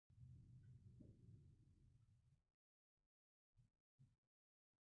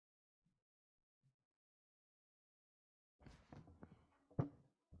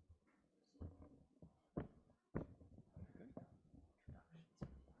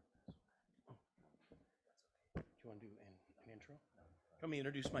Let me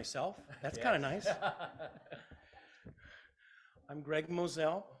introduce myself. That's kind of nice. I'm Greg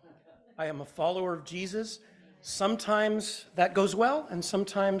Mozel. I am a follower of Jesus. Sometimes that goes well, and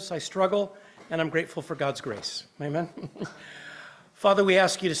sometimes I struggle, and I'm grateful for God's grace. Amen. Father, we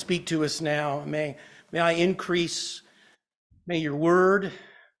ask you to speak to us now. May I increase. May your word,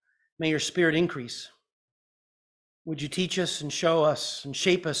 may your spirit increase. Would you teach us and show us and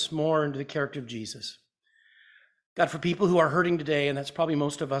shape us more into the character of Jesus? God, for people who are hurting today, and that's probably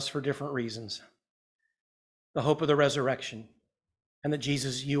most of us for different reasons, the hope of the resurrection, and that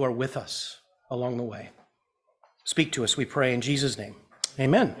Jesus, you are with us along the way. Speak to us, we pray in Jesus' name.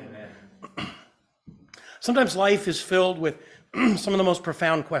 Amen. Amen. Sometimes life is filled with some of the most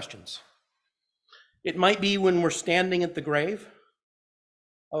profound questions. It might be when we're standing at the grave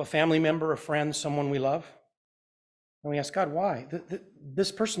of a family member, a friend, someone we love, and we ask God, why?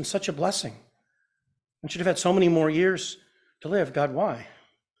 This person's such a blessing. I should have had so many more years to live. God, why?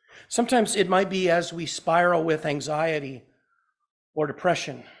 Sometimes it might be as we spiral with anxiety or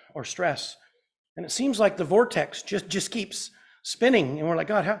depression or stress, and it seems like the vortex just keeps spinning, and we're like,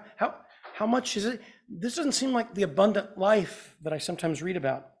 God, how much is it? This doesn't seem like the abundant life that I sometimes read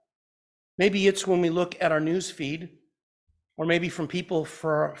about. Maybe it's when we look at our news feed, or maybe from people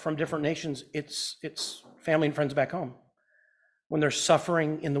from different nations, it's family and friends back home, when there's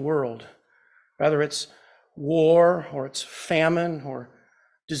suffering in the world. Whether it's war or it's famine or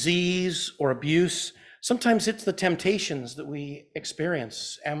disease or abuse, sometimes it's the temptations that we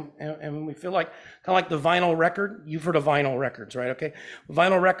experience, and we feel like kind of like the vinyl record. You've heard of vinyl records, right? Okay,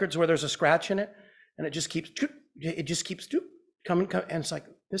 vinyl records where there's a scratch in it, and it just keeps coming, and it's like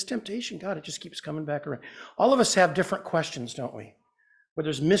this temptation, God, it just keeps coming back around. All of us have different questions, don't we? Where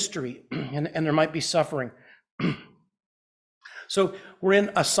there's mystery and there might be suffering. So we're in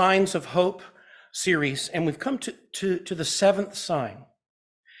a Signs of Hope series, and we've come to the seventh sign.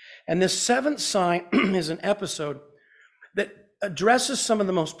 And this seventh sign is an episode that addresses some of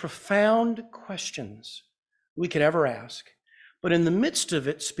the most profound questions we could ever ask, but in the midst of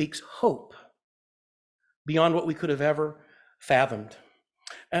it speaks hope beyond what we could have ever fathomed.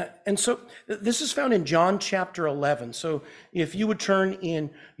 And so this is found in John chapter 11. So if you would turn in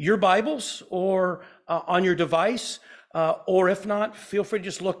your Bibles or on your device, or if not, feel free to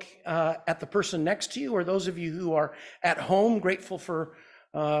just look at the person next to you, or those of you who are at home, grateful for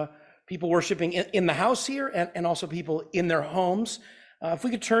people worshiping in the house here and also people in their homes. If we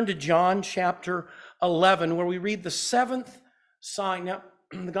could turn to John chapter 11, where we read the seventh sign. Now,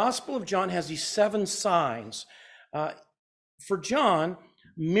 the Gospel of John has these seven signs. For John,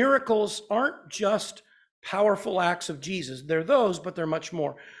 miracles aren't just powerful acts of Jesus. They're those, but they're much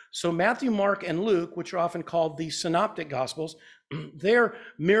more. So Matthew, Mark, and Luke, which are often called the synoptic gospels, their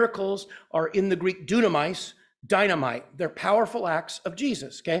miracles are in the Greek dunamis, dynamite. They're powerful acts of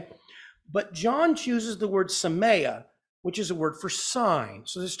Jesus, okay? But John chooses the word semeia, which is a word for sign.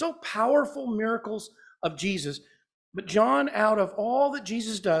 So there's still powerful miracles of Jesus. But John, out of all that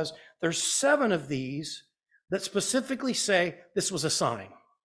Jesus does, there's 7 of these that specifically say this was a sign.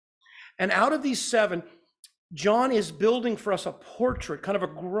 And out of these 7, John is building for us a portrait, kind of a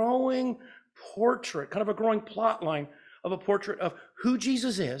growing portrait, kind of a growing plot line of a portrait of who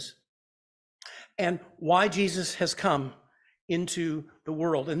Jesus is and why Jesus has come into the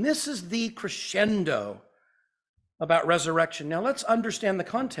world. And this is the crescendo about resurrection. Now let's understand the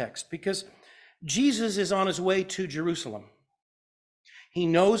context, because Jesus is on his way to Jerusalem. He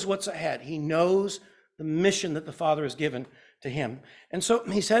knows what's ahead. He knows the mission that the Father has given to him. And so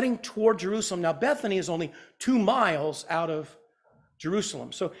he's heading toward Jerusalem. Now, Bethany is only 2 miles out of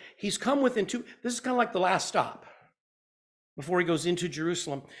Jerusalem. So he's come within 2, this is kind of like the last stop before he goes into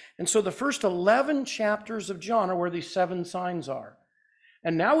Jerusalem. And so the first 11 chapters of John are where these 7 signs are.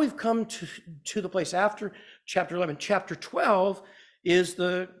 And now we've come to the place after chapter 11. Chapter 12 is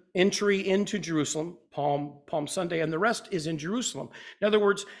the entry into Jerusalem, Palm Sunday, and the rest is in Jerusalem. In other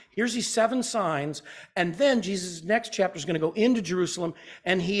words, here's these 7 signs, and then Jesus' next chapter is going to go into Jerusalem,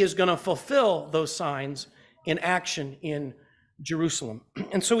 and he is going to fulfill those signs in action in Jerusalem.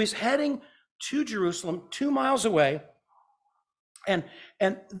 And so he's heading to Jerusalem, 2 miles away, and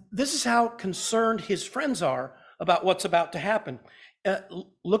this is how concerned his friends are about what's about to happen.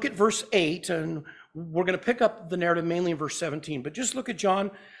 Look at verse 8, and we're going to pick up the narrative mainly in verse 17, but just look at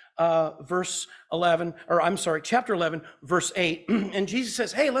John chapter 11, verse 8. And Jesus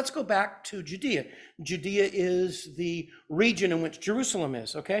says, hey, let's go back to Judea. Judea is the region in which Jerusalem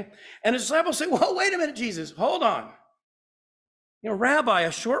is, okay? And his disciples say, well, wait a minute, Jesus, hold on. Rabbi,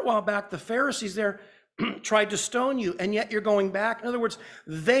 a short while back, the Pharisees there, tried to stone you, and yet you're going back. In other words,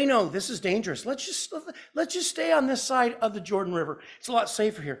 they know this is dangerous. Let's just stay on this side of the Jordan River. It's a lot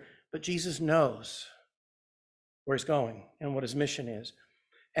safer here. But Jesus knows where he's going and what his mission is.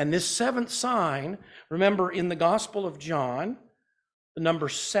 And this seventh sign, remember in the Gospel of John, the number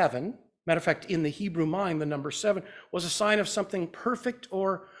 7, matter of fact, in the Hebrew mind, the number 7 was a sign of something perfect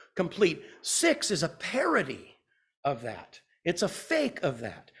or complete. 6 is a parody of that. It's a fake of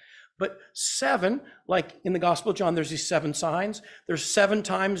that. But 7, like in the Gospel of John, there's these 7 signs. There's 7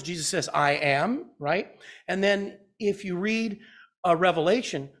 times Jesus says, I am, right? And then if you read a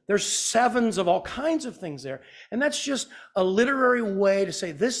Revelation, there's 7s of all kinds of things there. And that's just a literary way to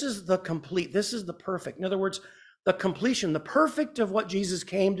say, this is the complete, this is the perfect. In other words, the completion, the perfect of what Jesus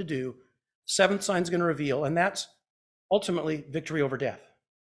came to do, 7th sign is going to reveal. And that's ultimately victory over death,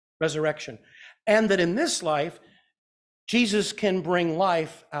 resurrection. And that in this life, Jesus can bring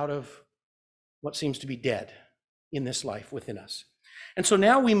life out of what seems to be dead in this life within us. And so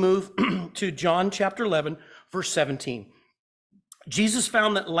now we move to John chapter 11, verse 17. Jesus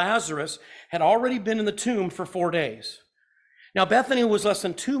found that Lazarus had already been in the tomb for 4 days. Now, Bethany was less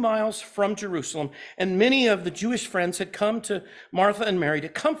than 2 miles from Jerusalem, and many of the Jewish friends had come to Martha and Mary to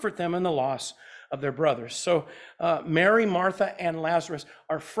comfort them in the loss of their brothers. So Mary, Martha, and Lazarus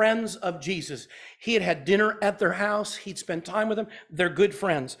are friends of Jesus. He had had dinner at their house. He'd spent time with them. They're good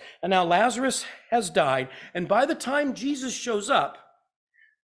friends. And now Lazarus has died. And by the time Jesus shows up,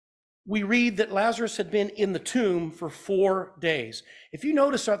 we read that Lazarus had been in the tomb for 4 days. If you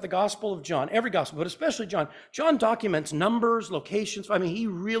notice throughout the Gospel of John, every gospel, but especially John, John documents numbers, locations. I mean, he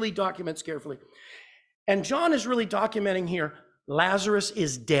really documents carefully. And John is really documenting here, Lazarus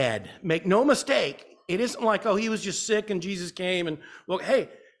is dead. Make no mistake. It isn't like, oh, he was just sick and Jesus came and, well, hey,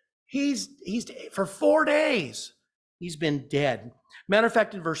 he's for 4 days, he's been dead. Matter of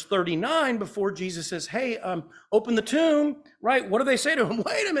fact, in verse 39, before Jesus says, hey, open the tomb, right? What do they say to him?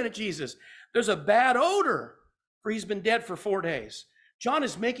 Wait a minute, Jesus. There's a bad odor, for he's been dead for 4 days. John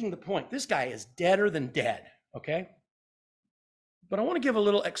is making the point. This guy is deader than dead, okay? But I want to give a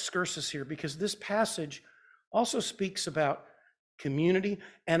little excursus here because this passage also speaks about community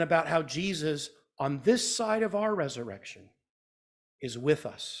and about how Jesus, on this side of our resurrection, is with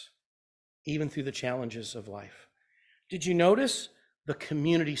us, even through the challenges of life. Did you notice the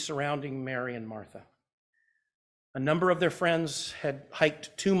community surrounding Mary and Martha? A number of their friends had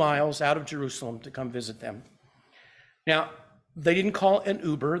hiked 2 miles out of Jerusalem to come visit them. Now, they didn't call an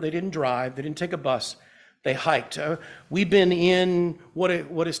Uber, they didn't drive, they didn't take a bus, they hiked. We've been in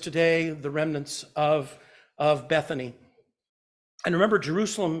what is today the remnants of Bethany. And remember,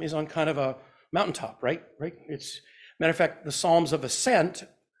 Jerusalem is on kind of a mountaintop, right? It's, matter of fact, the Psalms of Ascent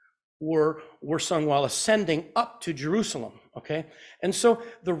were sung while ascending up to Jerusalem, okay? And so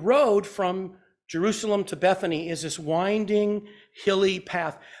the road from Jerusalem to Bethany is this winding, hilly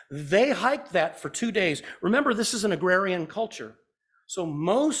path. They hiked that for 2 days. Remember, this is an agrarian culture. So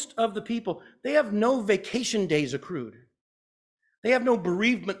most of the people, they have no vacation days accrued. They have no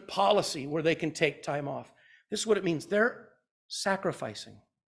bereavement policy where they can take time off. This is what it means. They're sacrificing.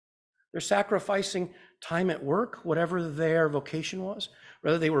 They're sacrificing time at work, whatever their vocation was,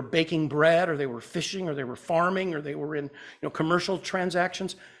 whether they were baking bread or they were fishing or they were farming or they were in commercial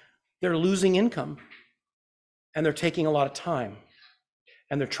transactions. They're losing income and they're taking a lot of time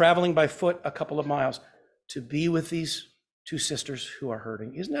and they're traveling by foot a couple of miles to be with these 2 sisters who are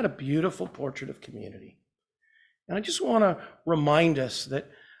hurting. Isn't that a beautiful portrait of community? And I just want to remind us that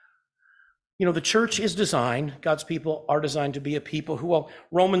the church is designed, God's people are designed to be a people who, well,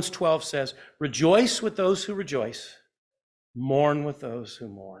 Romans 12 says, rejoice with those who rejoice, mourn with those who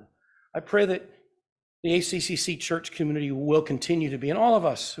mourn. I pray that the ACCC church community will continue to be, and all of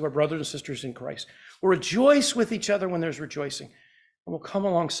us who are brothers and sisters in Christ, will rejoice with each other when there's rejoicing, and we'll come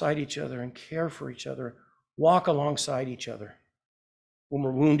alongside each other and care for each other, walk alongside each other when we're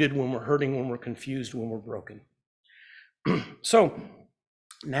wounded, when we're hurting, when we're confused, when we're broken. So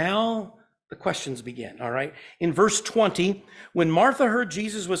now the questions begin, all right? In verse 20, when Martha heard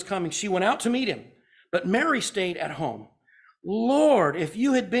Jesus was coming, she went out to meet him, but Mary stayed at home. Lord, if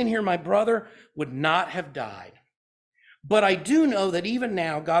you had been here, my brother would not have died. But I do know that even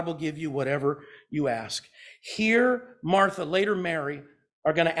now, God will give you whatever you ask. Here, Martha, later Mary,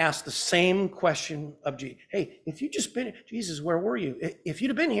 are going to ask the same question of Jesus. Hey, if you'd just been, Jesus, where were you? If you'd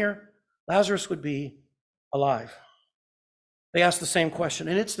have been here, Lazarus would be alive. They ask the same question,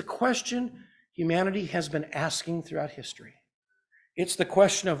 and it's the question humanity has been asking throughout history. It's the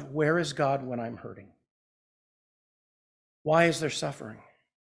question of, where is God when I'm hurting? Why is there suffering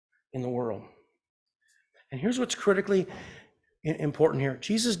in the world? And here's what's critically important here.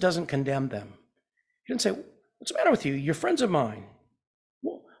 Jesus doesn't condemn them. He didn't say, what's the matter with you? You're friends of mine.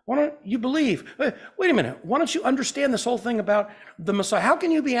 Well, why don't you believe? Wait a minute. Why don't you understand this whole thing about the Messiah? How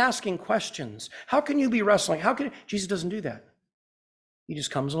can you be asking questions? How can you be wrestling? Jesus doesn't do that. He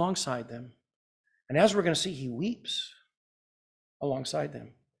just comes alongside them. And as we're going to see, he weeps alongside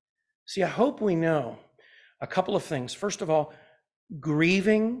them. See, I hope we know a couple of things. First of all,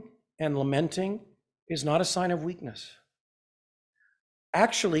 grieving and lamenting is not a sign of weakness.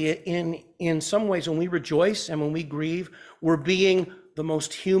 Actually, in some ways, when we rejoice and when we grieve, we're being the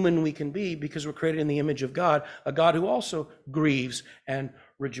most human we can be because we're created in the image of God, a God who also grieves and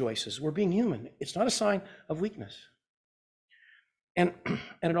rejoices. We're being human. It's not a sign of weakness. And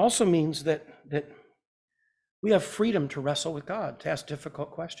it also means that we have freedom to wrestle with God, to ask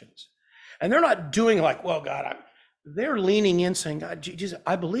difficult questions. And they're not doing like, well, God, they're leaning in saying, God, Jesus,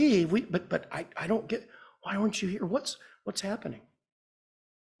 I believe, but I don't get, why aren't you here? What's happening?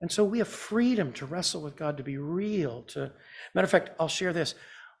 And so we have freedom to wrestle with God, to be real. Matter of fact, I'll share this.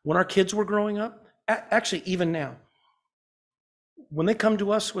 When our kids were growing up, actually even now, when they come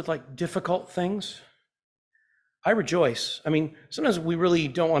to us with like difficult things, I rejoice. I mean, sometimes we really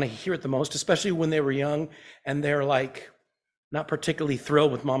don't want to hear it the most, especially when they were young and they're like not particularly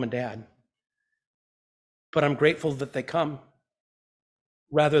thrilled with mom and dad. But I'm grateful that they come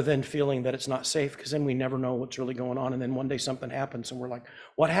rather than feeling that it's not safe, because then we never know what's really going on. And then one day something happens and we're like,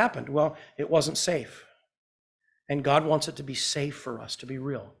 what happened? Well, it wasn't safe. And God wants it to be safe for us, to be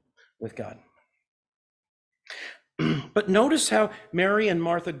real with God. But notice how Mary and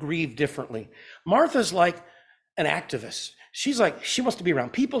Martha grieve differently. Martha's like an activist. She's like, she wants to be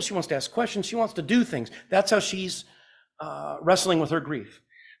around people. She wants to ask questions. She wants to do things. That's how she's wrestling with her grief.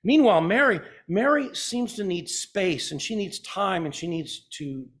 Meanwhile, Mary seems to need space, and she needs time, and she needs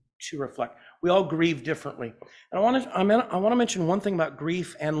to reflect. We all grieve differently. And I want to mention one thing about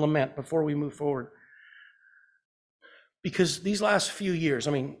grief and lament before we move forward. Because these last few years,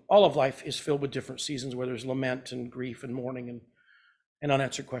 I mean, all of life is filled with different seasons where there's lament and grief and mourning and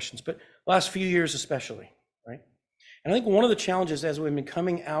unanswered questions, but last few years especially, right? And I think one of the challenges as we've been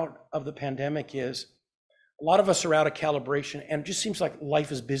coming out of the pandemic is a lot of us are out of calibration, and it just seems like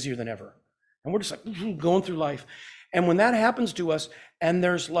life is busier than ever. And we're just like going through life. And when that happens to us and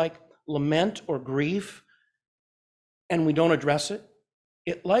there's like lament or grief and we don't address it,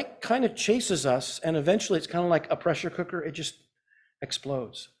 it like kind of chases us, and eventually it's kind of like a pressure cooker. It just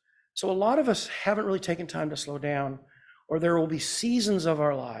explodes. So a lot of us haven't really taken time to slow down, or there will be seasons of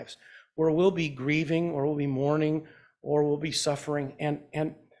our lives where we'll be grieving or we'll be mourning or we'll be suffering.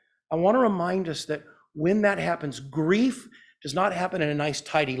 And I want to remind us that when that happens, grief does not happen in a nice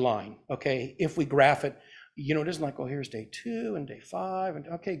tidy line, okay? If we graph it, you know, it isn't like, oh, here's day 2 and day 5, and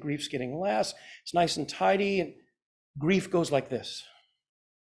okay, grief's getting less. It's nice and tidy, and grief goes like this.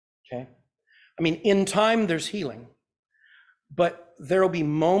 Okay. I mean, in time, there's healing, but there'll be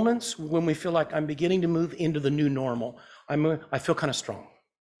moments when we feel like I'm beginning to move into the new normal. I feel kind of strong,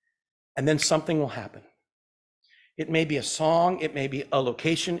 and then something will happen. It may be a song, it may be a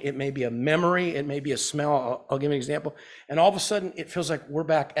location, it may be a memory, it may be a smell. I'll give you an example. And all of a sudden, it feels like we're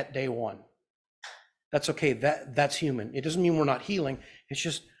back at day 1. That's okay. That's human. It doesn't mean we're not healing. It's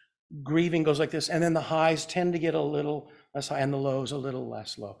just grieving goes like this, and then the highs tend to get a little less high, and the lows a little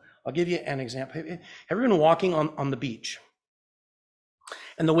less low. I'll give you an example. Have you ever been walking on the beach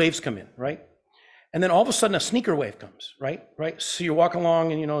and the waves come in, right? And then all of a sudden a sneaker wave comes, right? So you're walking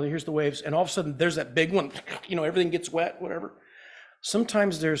along and, you know, here's the waves, and all of a sudden there's that big one, you know, everything gets wet, whatever.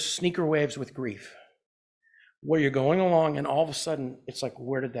 Sometimes there's sneaker waves with grief where you're going along and all of a sudden it's like,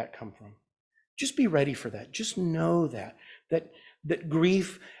 where did that come from? Just be ready for that. Just know that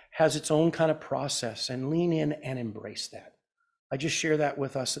grief has its own kind of process, and lean in and embrace that. I just share that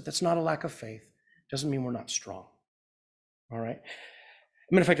with us, that's not a lack of faith. Doesn't mean we're not strong. All right.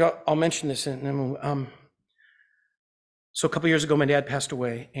 I mean, in fact, I'll mention this. So a couple years ago, my dad passed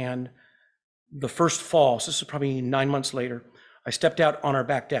away, and the first fall, so this is probably 9 months later, I stepped out on our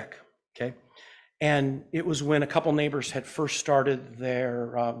back deck. Okay. And it was when a couple neighbors had first started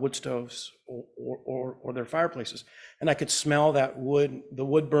their wood stoves or their fireplaces. And I could smell that the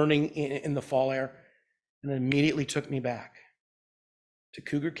wood burning in the fall air, and it immediately took me back to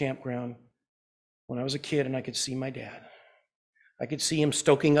Cougar Campground when I was a kid, and I could see my dad. I could see him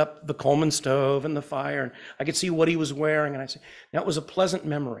stoking up the Coleman stove and the fire, and I could see what he was wearing. And I said, now it was a pleasant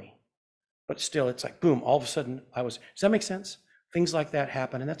memory, but still it's like, boom, all of a sudden does that make sense? Things like that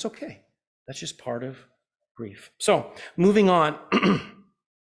happen, and that's okay. That's just part of grief. So moving on,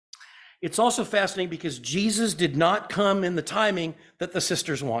 it's also fascinating because Jesus did not come in the timing that the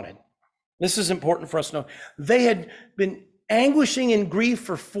sisters wanted. This is important for us to know. They had been anguishing in grief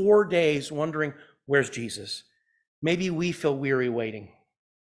for 4 days, wondering, Where's Jesus? Maybe we feel weary waiting.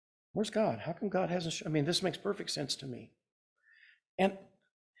 Where's God? How come God hasn't? I mean, this makes perfect sense to me. And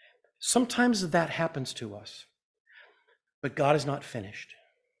sometimes that happens to us, but God is not finished.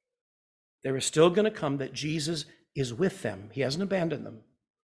 There is still going to come that Jesus is with them. He hasn't abandoned them.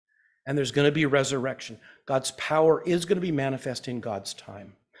 And there's going to be resurrection. God's power is going to be manifest in God's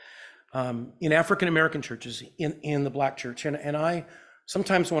time. In African-American churches, in the Black church, and I,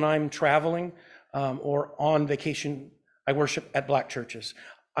 sometimes when I'm traveling or on vacation, I worship at Black churches.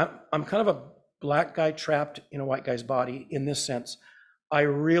 I'm kind of a Black guy trapped in a white guy's body in this sense. I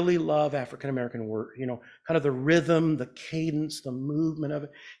really love African-American work, kind of the rhythm, the cadence, the movement of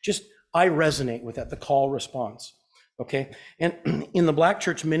it. Just, I resonate with that, the call response. Okay. And in the Black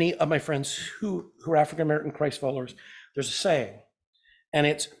church, many of my friends who are African-American Christ followers, there's a saying, and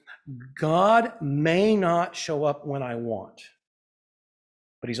it's, God may not show up when I want,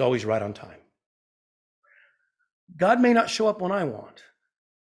 but he's always right on time. God may not show up when I want,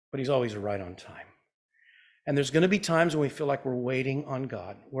 but he's always right on time. And there's going to be times when we feel like we're waiting on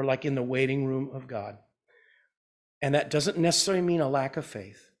God. We're like in the waiting room of God. And that doesn't necessarily mean a lack of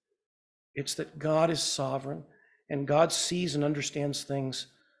faith. It's that God is sovereign and God sees and understands things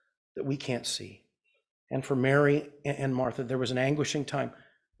that we can't see. And for Mary and Martha, there was an anguishing time,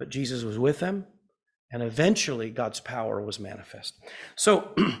 but Jesus was with them, and eventually God's power was manifest.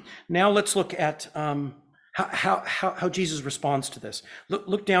 So now let's look at how Jesus responds to this.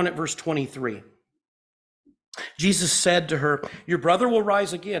 Look down at verse 23. Jesus said to her, your brother will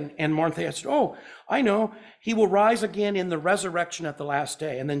rise again. And Martha answered, oh, I know, he will rise again in the resurrection at the last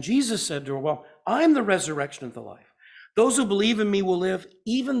day. And then Jesus said to her, well, I'm the resurrection of the life. Those who believe in me will live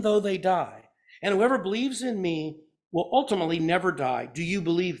even though they die. And whoever believes in me will ultimately never die. Do you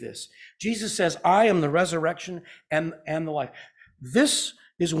believe this? Jesus says, I am the resurrection and the life. This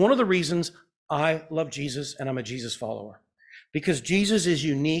is one of the reasons I love Jesus and I'm a Jesus follower. Because Jesus is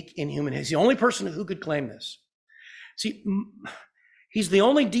unique in human. He's the only person who could claim this. See, he's the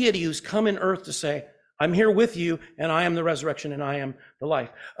only deity who's come in earth to say, I'm here with you, and I am the resurrection, and I am the life.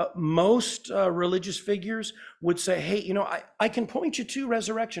 Most religious figures would say, hey, I can point you to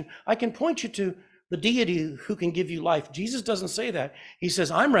resurrection. I can point you to the deity who can give you life. Jesus doesn't say that. He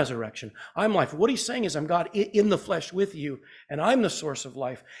says, I'm resurrection. I'm life. What he's saying is, I'm God in the flesh with you, and I'm the source of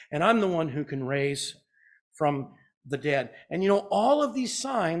life, and I'm the one who can raise from the dead. And all of these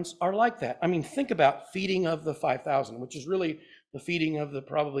signs are like that. I mean, think about feeding of the 5,000, which is really the feeding of the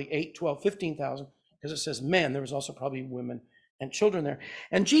probably 8, 12, 15,000, because it says men. There was also probably women and children there.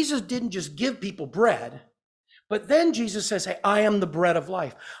 And Jesus didn't just give people bread, but then Jesus says, hey, I am the bread of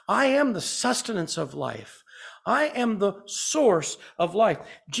life. I am the sustenance of life. I am the source of life.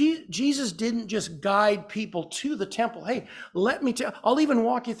 Jesus didn't just guide people to the temple. Hey, let me tell, I'll even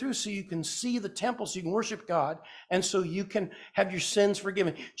walk you through so you can see the temple, so you can worship God, and so you can have your sins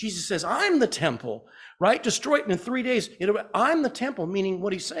forgiven. Jesus says, I'm the temple, right? Destroy it in 3 days. I'm the temple, meaning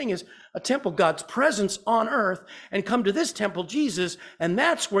what he's saying is a temple, God's presence on earth, and come to this temple, Jesus, and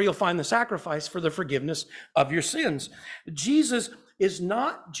that's where you'll find the sacrifice for the forgiveness of your sins. Jesus is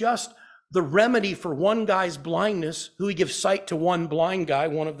not just the remedy for one guy's blindness, who he gives sight to one blind guy,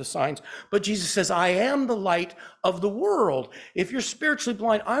 one of the signs. But Jesus says, I am the light of the world. If you're spiritually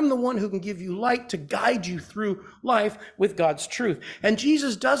blind, I'm the one who can give you light to guide you through life with God's truth. And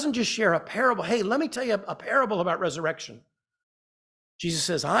Jesus doesn't just share a parable. Hey, let me tell you a parable about resurrection. Jesus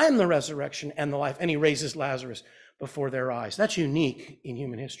says, I am the resurrection and the life. And he raises Lazarus before their eyes. That's unique in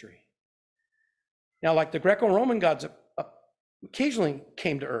human history. Now, like the Greco-Roman gods occasionally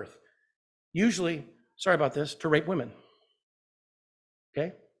came to earth. Usually, sorry about this, to rape women.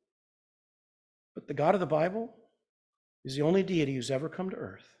 Okay? But the God of the Bible is the only deity who's ever come to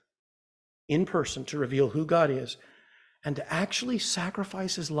earth in person to reveal who God is and to actually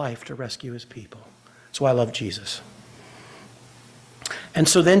sacrifice his life to rescue his people. That's why I love Jesus. And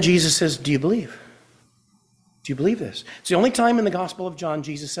so then Jesus says, do you believe? Do you believe this? It's the only time in the Gospel of John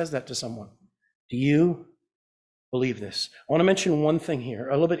Jesus says that to someone. Do you believe this? I want to mention one thing here,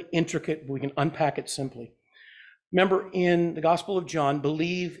 a little bit intricate, but we can unpack it simply. Remember, in the Gospel of John,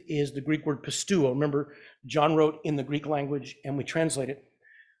 believe is the Greek word pisteuo. Remember, John wrote in the Greek language, and we translate it.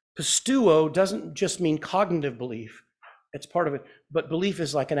 Pisteuo doesn't just mean cognitive belief. It's part of it, but belief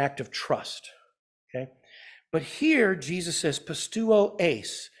is like an act of trust, okay? But here, Jesus says, pisteuo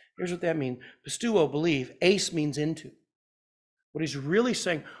eis. Here's what that means. Pisteuo, believe. Eis means into. What he's really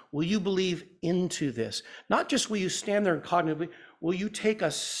saying, will you believe into this? Not just will you stand there and cognitively, will you take a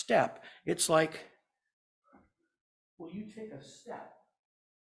step? It's like, will you take a step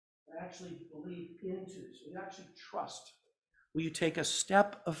and actually believe into this? Will you actually trust? Will you take a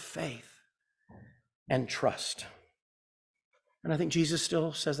step of faith and trust. And I think Jesus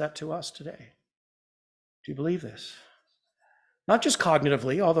still says that to us today. Do you believe this? Not just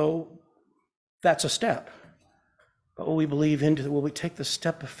cognitively, although that's a step, but will we will we take the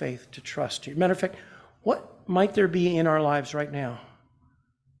step of faith to trust you? Matter of fact, what might there be in our lives right now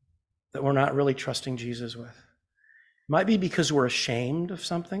that we're not really trusting Jesus with? It might be because we're ashamed of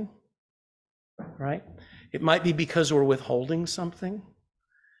something, right? It might be because we're withholding something.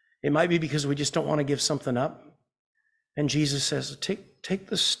 It might be because we just don't want to give something up. And Jesus says, take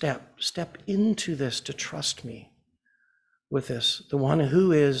the step into this to trust me with this, the one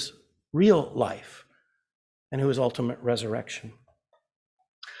who is real life and who is ultimate resurrection.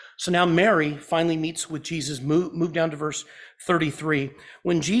 So now Mary finally meets with Jesus. Move down to verse 33.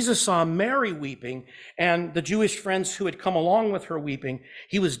 When Jesus saw Mary weeping and the Jewish friends who had come along with her weeping,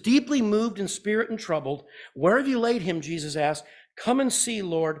 he was deeply moved in spirit and troubled. "Where have you laid him?" Jesus asked. "Come and see,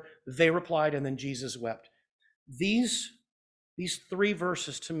 Lord," they replied, and then Jesus wept. These three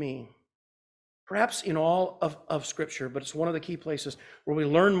verses to me, perhaps in all of Scripture, but it's one of the key places where we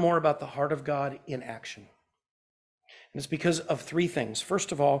learn more about the heart of God in action. And it's because of three things.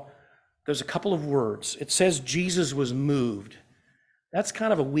 First of all, there's a couple of words. It says Jesus was moved. That's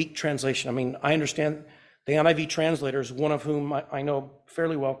kind of a weak translation. I mean, I understand the NIV translators, one of whom I know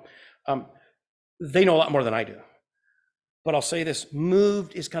fairly well, they know a lot more than I do. But I'll say this,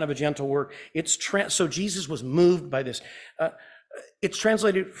 moved is kind of a gentle word. So Jesus was moved by this. It's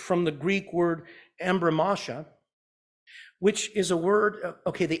translated from the Greek word embrimasha, which is a word,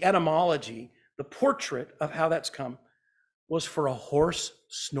 the etymology, the portrait of how that's come was for a horse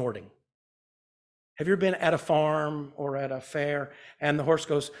snorting. Have you ever been at a farm or at a fair and the horse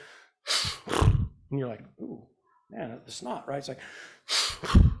goes, and you're like, ooh, man, the snot, right? It's like,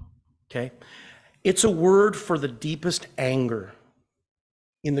 okay. It's a word for the deepest anger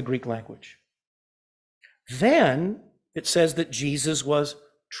in the Greek language. Then it says that Jesus was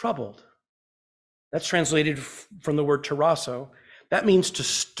troubled. That's translated from the word tarasso. That means to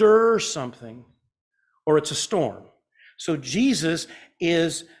stir something, or it's a storm. So Jesus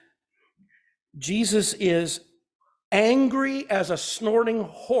is angry as a snorting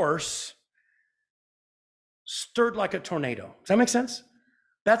horse, stirred like a tornado. Does that make sense?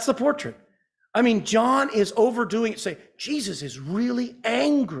 That's the portrait. I mean, John is overdoing it, say, Jesus is really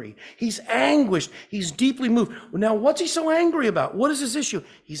angry. He's anguished. He's deeply moved. Now, what's he so angry about? What is his issue?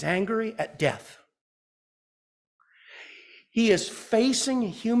 He's angry at death. He is facing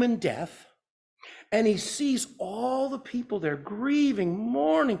human death, and he sees all the people there grieving,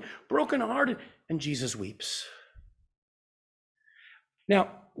 mourning, brokenhearted, and Jesus weeps. Now,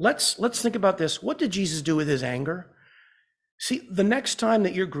 let's think about this. What did Jesus do with his anger? See, the next time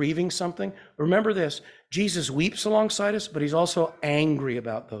that you're grieving something, remember this, Jesus weeps alongside us, but he's also angry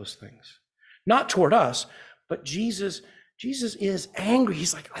about those things. Not toward us, but Jesus is angry.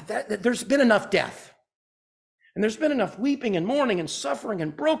 He's like, there's been enough death. And there's been enough weeping and mourning and suffering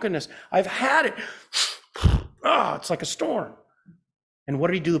and brokenness. I've had it. It's like a storm. And what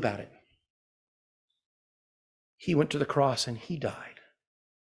did he do about it? He went to the cross and he died.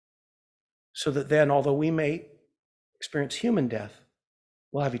 So that then, although we may experience human death,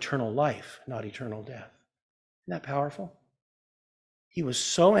 we'll have eternal life, not eternal death. Isn't that powerful? He was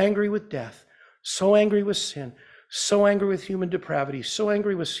so angry with death, so angry with sin, so angry with human depravity, so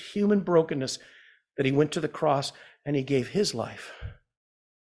angry with human brokenness that he went to the cross and he gave his life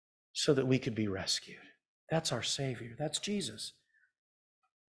so that we could be rescued. That's our Savior. That's Jesus.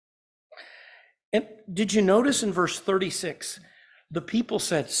 And did you notice in verse 36, the people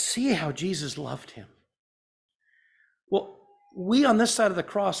said, "See how Jesus loved him." Well, we on this side of the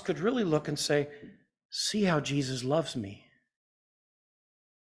cross could really look and say, "See how Jesus loves me."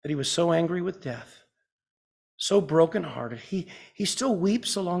 That he was so angry with death, so brokenhearted. He still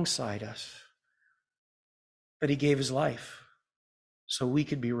weeps alongside us. But he gave his life so we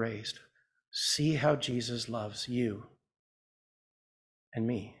could be raised. See how Jesus loves you and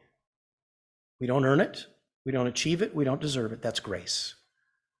me. We don't earn it. We don't achieve it. We don't deserve it. That's grace.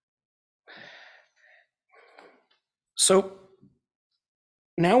 So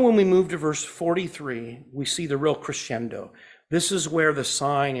now when we move to verse 43, we see the real crescendo. This is where the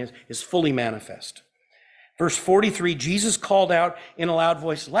sign is fully manifest. Verse 43, Jesus called out in a loud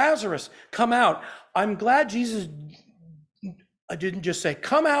voice, "Lazarus, come out." I'm glad Jesus didn't just say,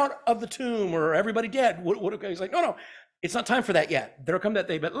 "Come out of the tomb," or "Everybody dead." He's like, no, it's not time for that yet. There'll come that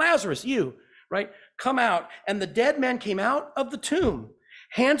day. But Lazarus, you, right? Come out. And the dead man came out of the tomb,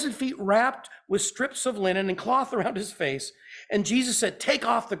 hands and feet wrapped with strips of linen and cloth around his face. And Jesus said, "Take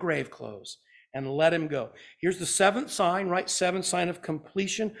off the grave clothes and let him go. Here's the seventh sign, right? Seventh sign of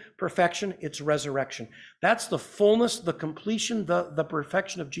completion, perfection, it's resurrection. That's the fullness, the completion, the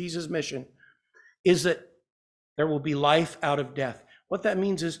perfection of Jesus' mission, is that there will be life out of death. What that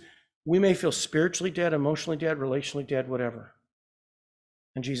means is we may feel spiritually dead, emotionally dead, relationally dead, whatever.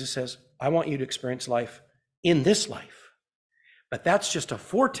 And Jesus says, I want you to experience life in this life. But that's just a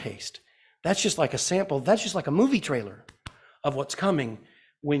foretaste. That's just like a sample. That's just like a movie trailer of what's coming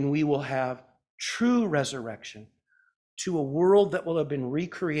when we will have true resurrection to a world that will have been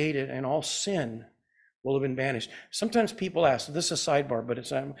recreated and all sin will have been banished. Sometimes people ask, this is a sidebar, but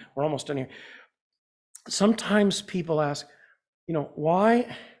we're almost done here. Sometimes people ask,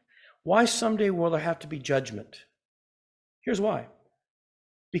 why someday will there have to be judgment? Here's why.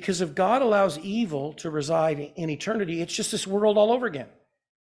 Because if God allows evil to reside in eternity, it's just this world all over again.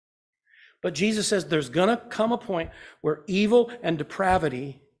 But Jesus says there's going to come a point where evil and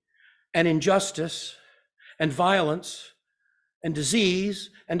depravity and injustice and violence and disease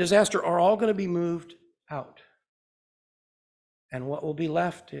and disaster are all going to be moved out. And what will be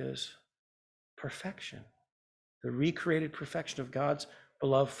left is perfection, the recreated perfection of God's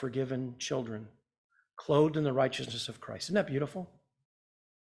beloved, forgiven children, clothed in the righteousness of Christ. Isn't that beautiful?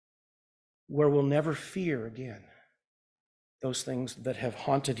 Where we'll never fear again those things that have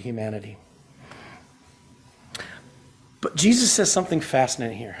haunted humanity. But Jesus says something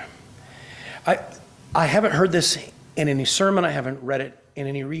fascinating here. I haven't heard this in any sermon. I haven't read it in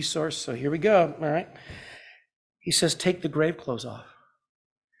any resource. So here we go. All right. He says, take the grave clothes off.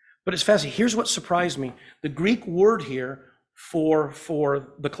 But it's fascinating. Here's what surprised me. The Greek word here for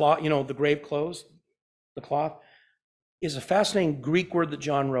the cloth, the grave clothes, the cloth, is a fascinating Greek word that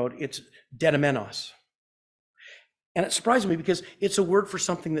John wrote. It's diadomenos. And it surprised me because it's a word for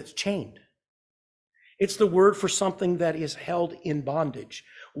something that's chained. It's the word for something that is held in bondage.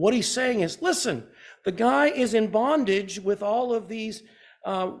 What he's saying is, listen, the guy is in bondage with all of these,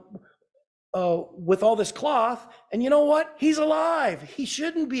 with all this cloth, and you know what? He's alive. He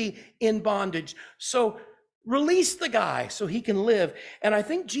shouldn't be in bondage. So release the guy so he can live. And I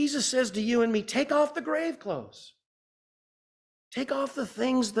think Jesus says to you and me, take off the grave clothes. Take off the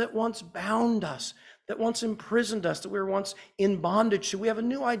things that once bound us, that once imprisoned us, that we were once in bondage to. We have a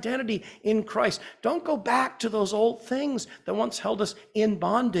new identity in Christ. Don't go back to those old things that once held us in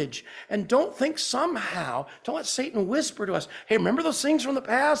bondage. And don't think somehow, don't let Satan whisper to us, hey, remember those things from the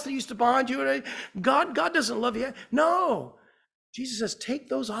past that used to bind you? God doesn't love you. No. Jesus says, take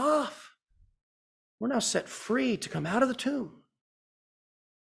those off. We're now set free to come out of the tomb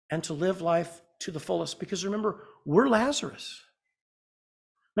and to live life to the fullest. Because remember, we're Lazarus.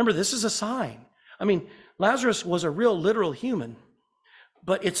 Remember, this is a sign. I mean, Lazarus was a real literal human,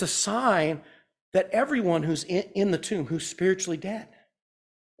 but it's a sign that everyone who's in the tomb, who's spiritually dead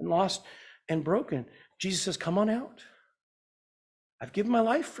and lost and broken, Jesus says, come on out. I've given my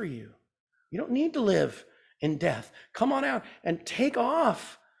life for you. You don't need to live in death. Come on out and take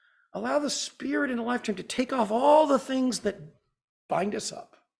off. Allow the Spirit in a lifetime to take off all the things that bind us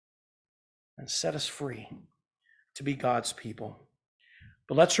up and set us free to be God's people.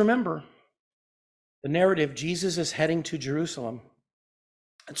 But let's remember, the narrative, Jesus is heading to Jerusalem.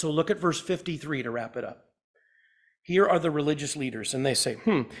 And so look at verse 53 to wrap it up. Here are the religious leaders, and they say,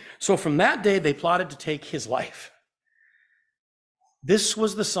 so from that day they plotted to take his life. This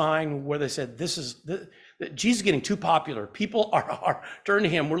was the sign where they said, Jesus is getting too popular. People are turning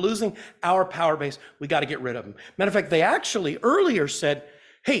to him. We're losing our power base. We got to get rid of him. Matter of fact, they actually earlier said,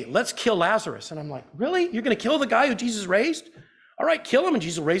 hey, let's kill Lazarus. And I'm like, really? You're going to kill the guy who Jesus raised? All right, kill him and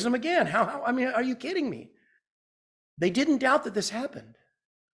Jesus will raise him again. How? I mean, are you kidding me? They didn't doubt that this happened.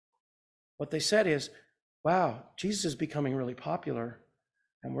 What they said is, wow, Jesus is becoming really popular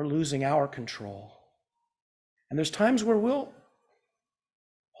and we're losing our control. And there's times where we'll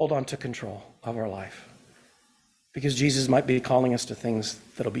hold on to control of our life because Jesus might be calling us to things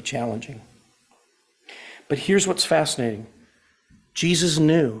that'll be challenging. But here's what's fascinating. Jesus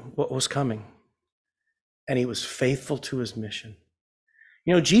knew what was coming and he was faithful to his mission.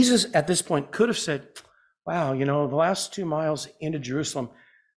 Jesus at this point could have said, wow, the last 2 miles into Jerusalem,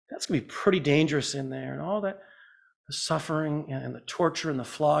 that's going to be pretty dangerous in there. And all that, the suffering and the torture and the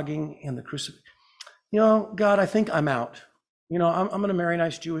flogging and the crucifixion. God, I think I'm out. I'm going to marry a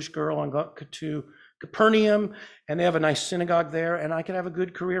nice Jewish girl and go to Capernaum, and they have a nice synagogue there, and I could have a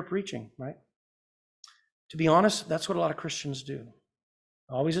good career preaching, right? To be honest, that's what a lot of Christians do.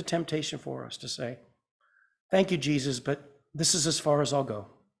 Always a temptation for us to say, thank you, Jesus, but this is as far as I'll go.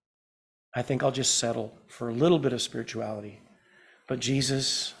 I think I'll just settle for a little bit of spirituality. But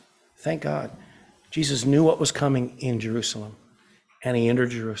Jesus, thank God, Jesus knew what was coming in Jerusalem, and he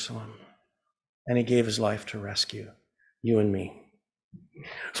entered Jerusalem. and he gave his life to rescue you and me.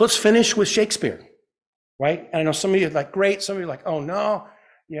 So let's finish with Shakespeare, right? And I know some of you are like, great. Some of you are like, oh no.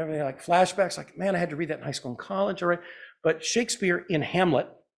 You have any like flashbacks, like, man, I had to read that in high school and college, all right? But Shakespeare in Hamlet,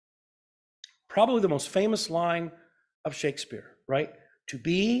 probably the most famous line of Shakespeare, right? To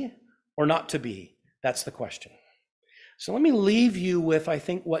be or not to be, that's the question. So let me leave you with, I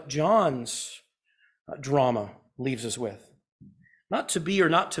think, what John's drama leaves us with. Not to be or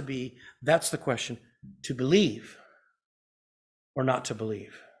not to be, that's the question. To believe or not to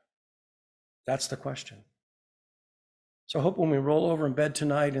believe, that's the question. So I hope when we roll over in bed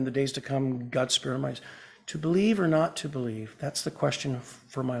tonight, in the days to come, God's Spirit of mine, to believe or not to believe, that's the question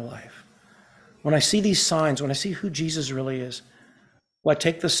for my life. When I see these signs, when I see who Jesus really is, will I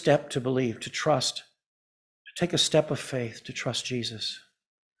take the step to believe, to trust, to take a step of faith, to trust Jesus,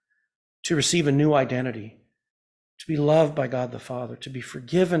 to receive a new identity, to be loved by God the Father, to be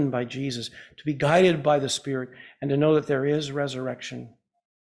forgiven by Jesus, to be guided by the Spirit, and to know that there is resurrection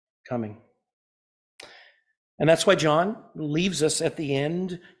coming. And that's why John leaves us at the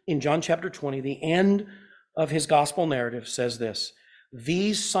end, in John chapter 20, the end of his gospel narrative says this: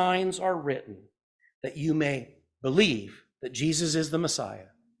 these signs are written that you may believe that Jesus is the Messiah,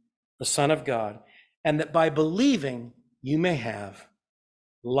 the Son of God, and that by believing you may have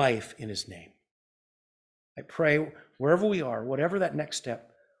life in his name. I pray wherever we are, whatever that next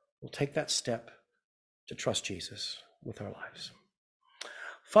step, we'll take that step to trust Jesus with our lives.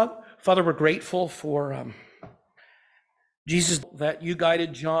 Father, we're grateful for Jesus, that you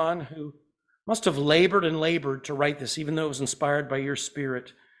guided John, who must have labored and labored to write this, even though it was inspired by your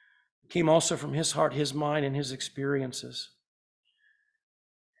Spirit. It came also from his heart, his mind, and his experiences.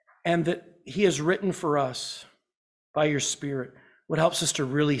 And that he has written for us by your Spirit what helps us to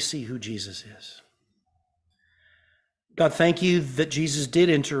really see who Jesus is. God, thank you that Jesus did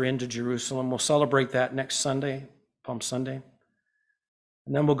enter into Jerusalem. We'll celebrate that next Sunday, Palm Sunday.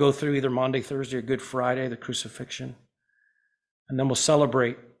 And then we'll go through either Maundy, Thursday, or Good Friday, the crucifixion. And then we'll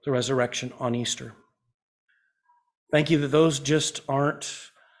celebrate the resurrection on Easter. Thank you that those just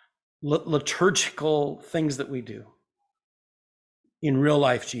aren't liturgical things that we do. In real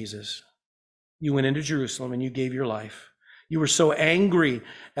life, Jesus, you went into Jerusalem and you gave your life. You were so angry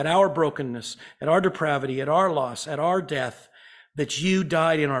at our brokenness, at our depravity, at our loss, at our death, that you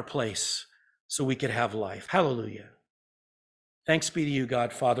died in our place so we could have life. Hallelujah. Thanks be to you,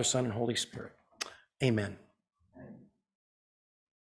 God, Father, Son, and Holy Spirit. Amen.